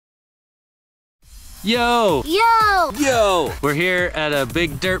Yo! Yo! Yo! We're here at a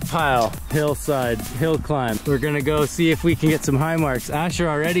big dirt pile, hillside, hill climb. We're gonna go see if we can get some high marks. Asher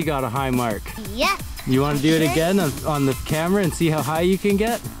already got a high mark. Yeah. You wanna do it again on the camera and see how high you can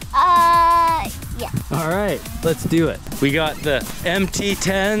get? Yeah. All right, let's do it. We got the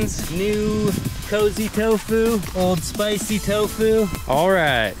MT10s, new cozy tofu, old spicy tofu. All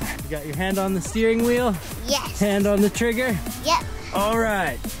right, you got your hand on the steering wheel? Yes. Hand on the trigger? Yep. All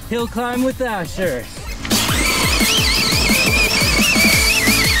right, hill climb with Asher.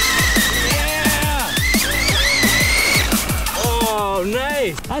 Yeah! Oh,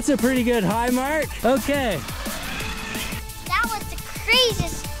 nice. That's a pretty good high mark. Okay. That was the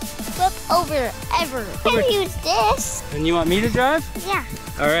craziest flip over ever. I use this. And you want me to drive? Yeah.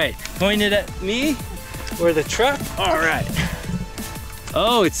 All right, point it at me or the truck. All right.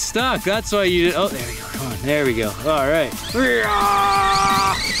 Oh, it's stuck. That's why you did. Oh, there we go. Come on. There we go. All right.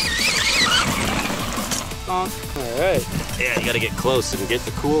 All right. Yeah, you got to get close and get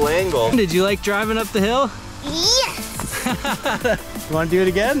the cool angle. Did you like driving up the hill? Yes. You want to do it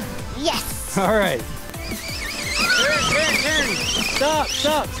again? Yes. All right. Turn.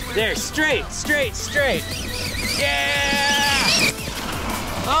 Stop. There, straight. Yeah!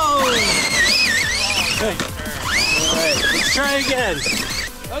 Oh! Good. All right, let's try again.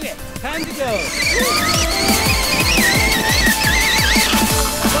 Okay, time to go.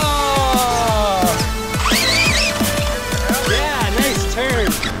 Oh! Yeah, nice turn.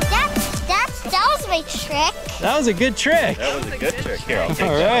 That was my trick. That was a good trick. That was a good trick. Here, I'll take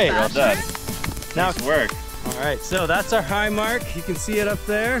All that. right. Well done. Now, Nice work. all right, so that's our high mark. You can see it up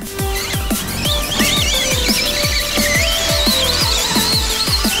there.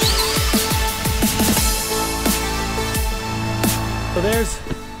 So there's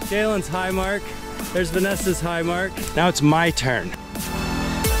Jalen's high mark. There's Vanessa's high mark. Now it's my turn.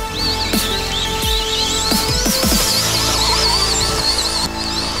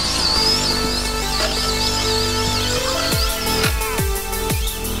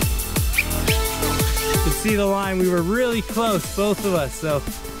 You can see the line. We were really close, both of us. So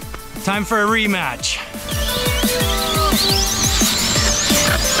time for a rematch.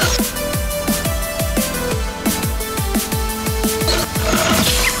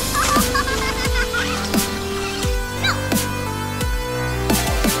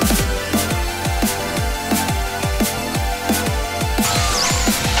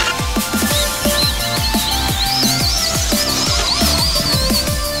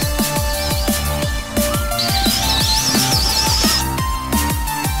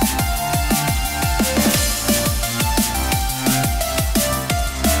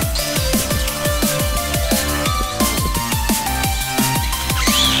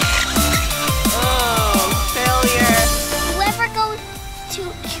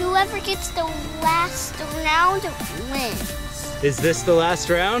 Whoever gets the last round wins. Is this the last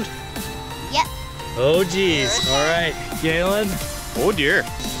round? Yep. Oh geez. All right, Galen. Oh dear.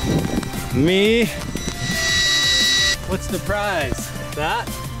 Me. What's the prize? That?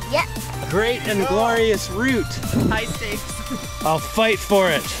 Yep. Great and glorious route. High stakes. I'll fight for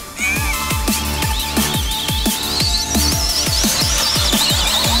it.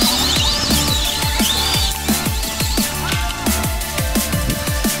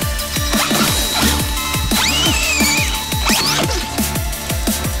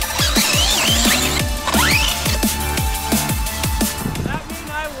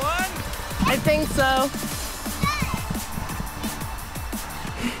 I think so.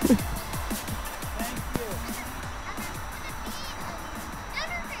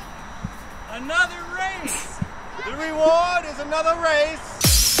 Another race! The reward is another race.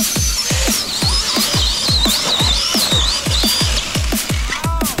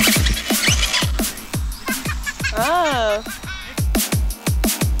 Oh.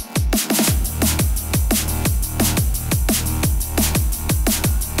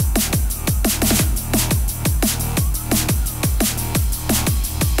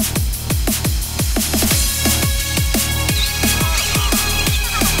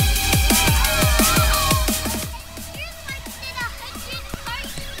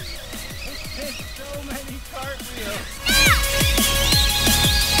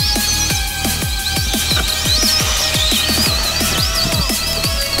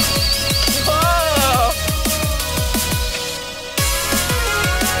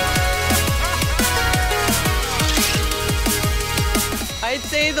 I'd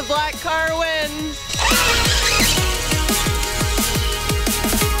say the black car wins.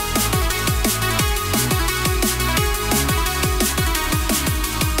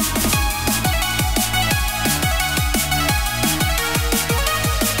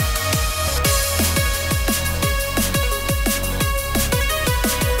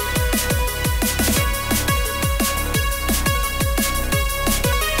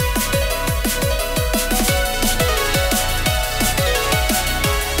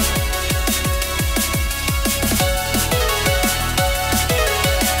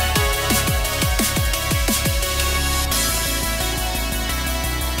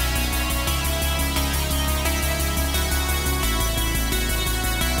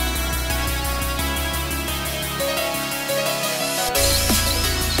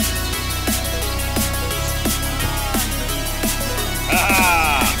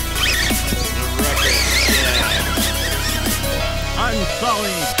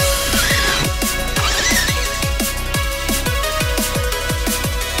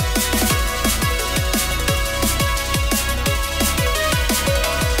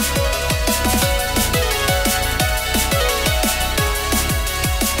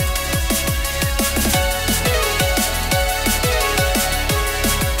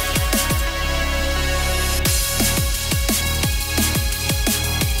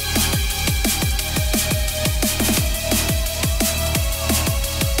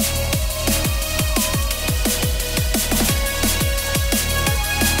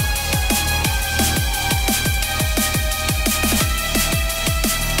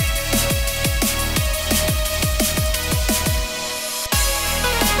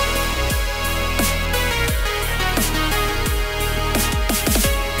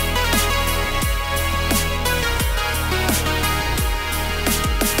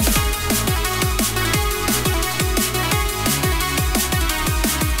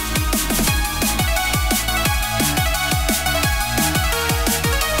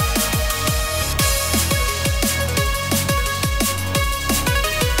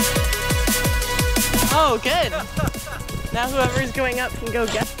 Oh, good. Now whoever's going up can go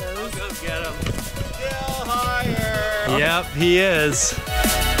get those. Go get him. Still higher. Yep, he is.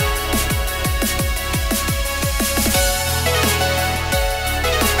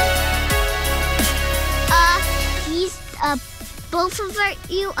 He's both of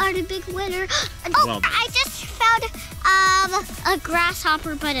you are the big winner. Oh, Well, I just found a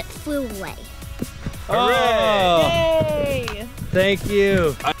grasshopper, but it flew away. Oh, Yay! thank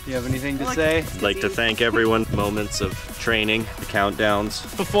you. You have anything to say? I'd like to thank everyone. Moments of training, the countdowns,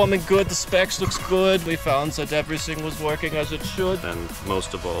 Performing good, the specs looks good. We found that everything was working as it should. and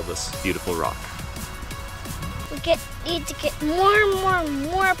most of all, this beautiful rock. We need to get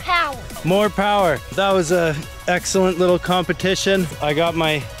more power. More power. That was a excellent little competition. I got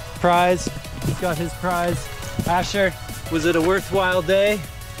my prize. He's got his prize. Asher, was it a worthwhile day?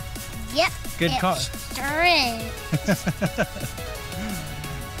 Yep. Good call. Sure is.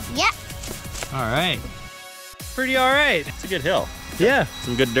 Yep. All right. Pretty all right. It's a good hill. Yeah,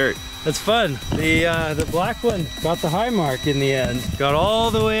 Some good dirt. that's fun. The black one got the high mark in the end. Got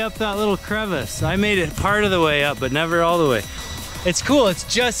all the way up that little crevice. I made it part of the way up, but never all the way. It's cool. It's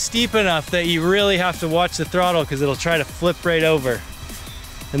just steep enough that you really have to watch the throttle because it'll try to flip right over.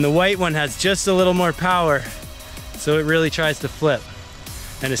 And the white one has just a little more power, so it really tries to flip.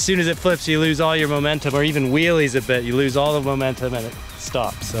 And as soon as it flips, you lose all your momentum, or even wheelies a bit, you lose all the momentum and it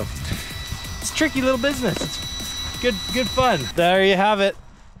stops. So it's a tricky little business. It's good fun. There you have it.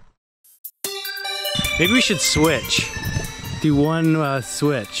 Maybe we should switch. Do one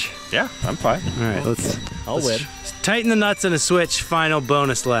switch. Yeah, I'm fine. All right, let's win. tighten the nuts in a switch, final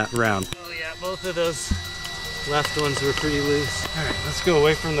bonus round. Oh yeah, both of those left ones were pretty loose. All right, let's go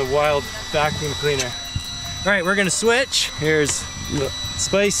away from the wild vacuum cleaner. All right, we're gonna switch. Here's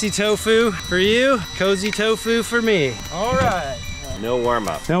spicy tofu for you, cozy tofu for me. All right. No warm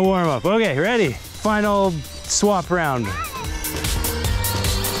up. No warm up. Okay, ready? Final swap round.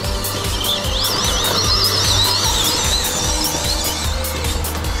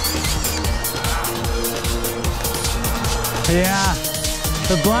 Yeah,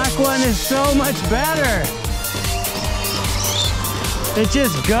 the black one is so much better. It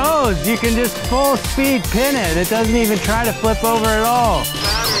just goes. You can just full speed pin it. It doesn't even try to flip over at all.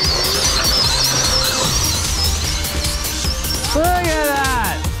 Look at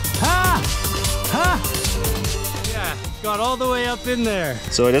that. Ha! Ha! Yeah, got all the way up in there.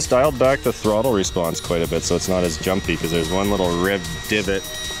 So I just dialed back the throttle response quite a bit so it's not as jumpy because there's one little rib divot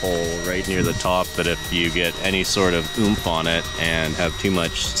hole right near the top that if you get any sort of oomph on it and have too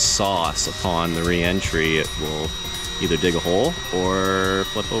much sauce upon the re-entry, it will either dig a hole or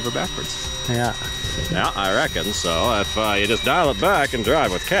flip over backwards. Yeah. Yeah, I reckon so. If you just dial it back and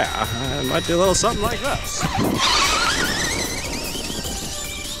drive with care, it might do a little something like this.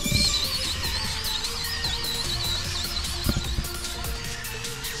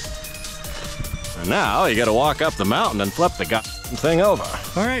 And now you gotta walk up the mountain and flip the goddamn thing over.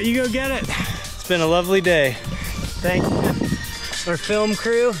 All right, you go get it. It's been a lovely day. Thank our film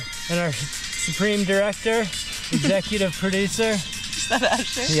crew and our supreme director, executive producer. Is that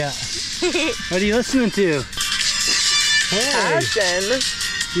Ashton? Yeah. What are you listening to? Hey, Ashton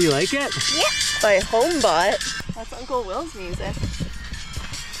do you like it? by Homebot. That's Uncle Will's music.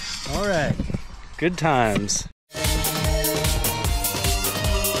 All right. Good times.